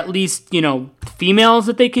Vertigo are at least, you know, females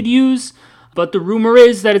that they could use. But the rumor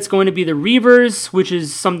is that it's going to be the Reavers, which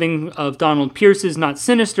is something of Donald Pierce's, not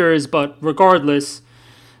Sinister's, but regardless,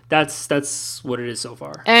 that's what it is so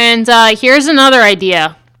far. And here's another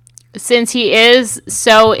idea. Since he is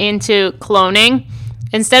so into cloning,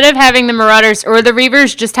 instead of having the Marauders or the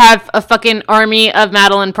Reavers, just have a fucking army of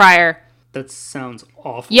Madeline Pryor. That sounds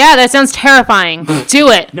awful. Yeah, that sounds terrifying. Do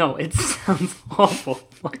it. No, it sounds awful.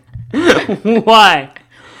 Why?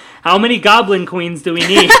 How many goblin queens do we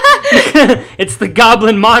need? It's the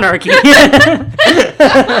goblin monarchy.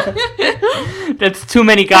 That's too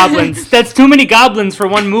many goblins. That's too many goblins for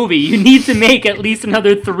one movie. You need to make at least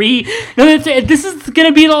another 3. No, this is going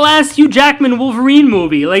to be the last Hugh Jackman Wolverine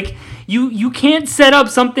movie. Like, you can't set up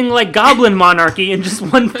something like Goblin Monarchy in just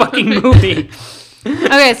one fucking movie.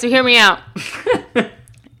 Okay, so hear me out.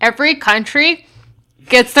 Every country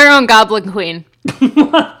gets their own goblin queen.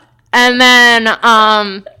 And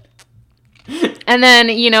then,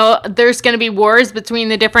 you know, there's going to be wars between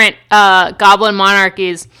the different goblin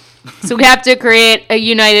monarchies. So we have to create a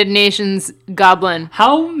United Nations goblin.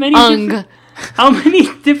 How many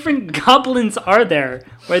different goblins are there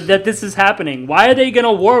that this is happening? Why are they going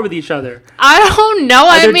to war with each other? I don't know.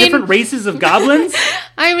 Are there different races of goblins?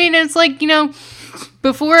 I mean, it's like, you know,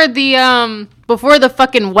 before the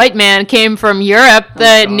fucking white man came from Europe,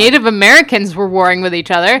 the Native Americans were warring with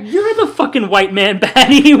each other. You're the fucking white man,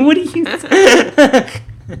 Patty. What are you saying?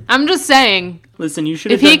 I'm just saying. Listen, you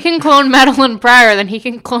should If have he done... can clone Madeline Pryor, then he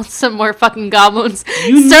can clone some more fucking goblins.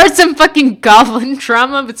 You- Start some fucking goblin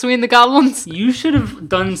trauma between the goblins. You should have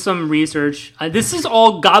done some research. This is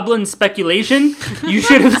all goblin speculation. You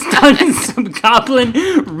should have done some goblin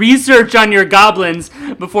research on your goblins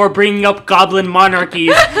before bringing up goblin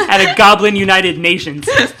monarchies at a Goblin United Nations.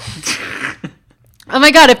 Oh my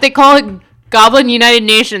god, if they call it Goblin United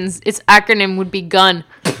Nations, its acronym would be GUN.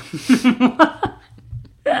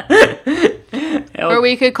 Or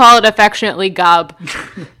we could call it affectionately GOB.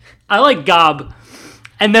 I like Gob.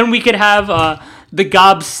 And then we could have the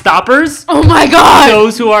Gob stoppers. Oh my god!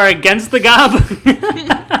 Those who are against the Gob.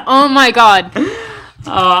 Oh my god.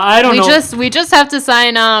 I don't know. We just have to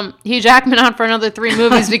sign Hugh Jackman on for another 3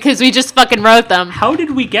 movies because we just fucking wrote them. How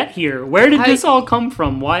did we get here? Where did this all come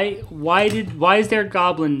from? Why is there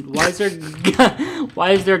goblin?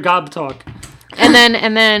 Why is there gob talk? And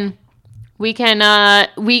then we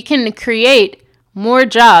can create more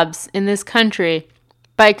jobs in this country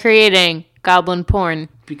by creating goblin porn.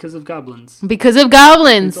 Because of goblins. Because of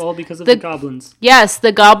goblins. It's all because of the goblins. Yes,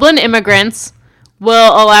 the goblin immigrants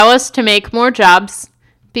will allow us to make more jobs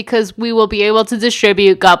because we will be able to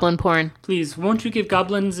distribute goblin porn. Please, won't you give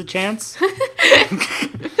goblins a chance?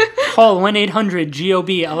 Call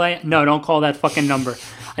 1-800-GOB. No, don't call that fucking number.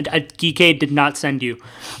 Geekade did not send you.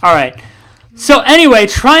 All right. So anyway,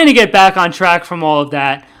 trying to get back on track from all of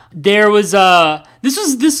that, there was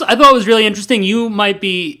this I thought was really interesting. You might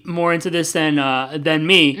be more into this than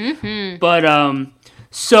me. Mm-hmm. But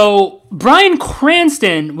so Bryan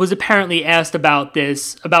Cranston was apparently asked about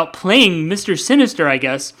this, about playing Mr. Sinister, I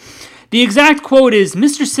guess. The exact quote is,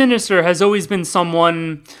 "Mr. Sinister has always been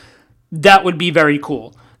someone that would be very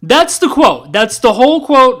cool." That's the quote. That's the whole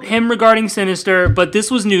quote, him regarding Sinister, but this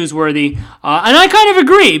was newsworthy. And I kind of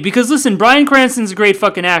agree, because listen, Bryan Cranston's a great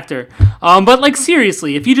fucking actor. But like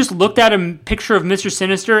seriously, if you just looked at a picture of Mr.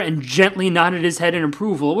 Sinister and gently nodded his head in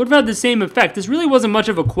approval, it would have had the same effect. This really wasn't much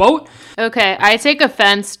of a quote. Okay, I take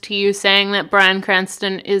offense to you saying that Bryan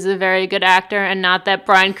Cranston is a very good actor and not that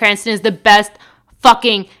Bryan Cranston is the best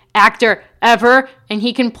fucking actor ever, and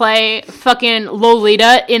he can play fucking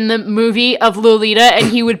Lolita in the movie of Lolita, and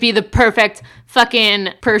he would be the perfect fucking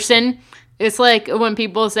person. It's like when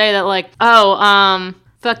people say that, like, what's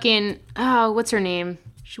her name?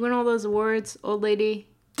 She won all those awards, old lady.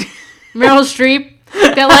 Meryl Streep.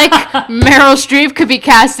 That, like, Meryl Streep could be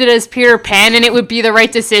casted as Peter Pan, and it would be the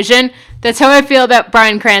right decision. That's how I feel about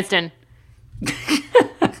Bryan Cranston.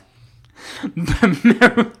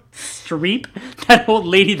 Meryl Streep? That old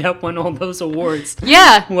lady that won all those awards.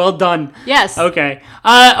 Yeah. Well done. Yes. Okay.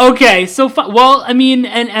 Okay. So, well, I mean,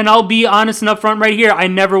 and I'll be honest and upfront right here. I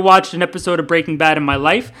never watched an episode of Breaking Bad in my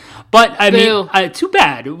life. But, I mean, too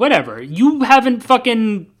bad. Whatever. You haven't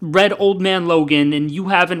fucking read Old Man Logan, and you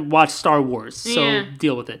haven't watched Star Wars. So,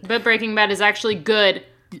 deal with it. But Breaking Bad is actually good.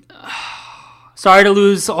 Sorry to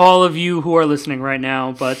lose all of you who are listening right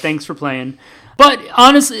now, but thanks for playing. But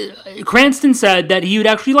honestly, Cranston said that he would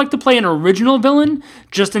actually like to play an original villain,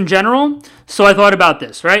 just in general. So I thought about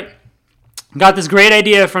this, right? Got this great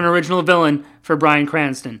idea for an original villain for Bryan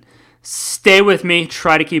Cranston. Stay with me,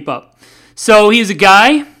 try to keep up. So he's a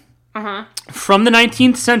guy from the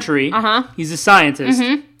 19th century. He's a scientist.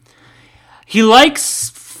 He likes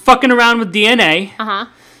fucking around with DNA.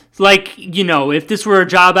 Like, you know, if this were a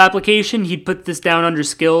job application, he'd put this down under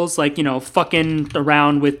skills, like, you know, fucking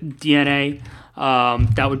around with DNA.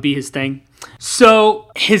 That would be his thing. So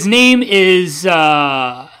his name is,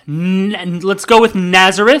 let's go with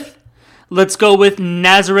Nazareth. Let's go with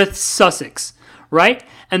Nazareth Sussex, right?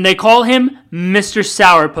 And they call him Mr.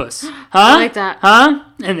 Sourpuss. Huh? I like that. Huh?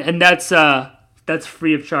 And that's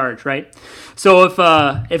free of charge, right? So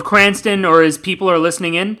if Cranston or his people are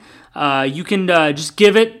listening in, you can just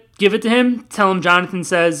give it to him. Tell him Jonathan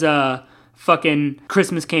says fucking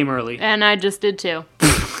Christmas came early. And I just did too.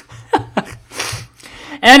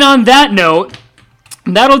 And on that note,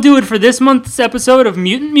 that'll do it for this month's episode of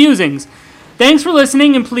Mutant Musings. Thanks for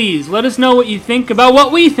listening, and please let us know what you think about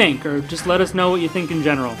what we think, or just let us know what you think in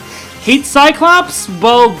general. Hate Cyclops?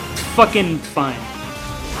 Well, fucking fine.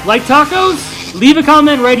 Like tacos? Leave a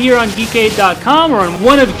comment right here on Geekade.com or on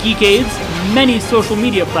one of Geekade's many social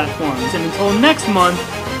media platforms. And until next month,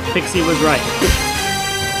 Pixie was right.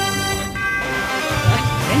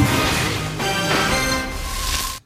 Thank you.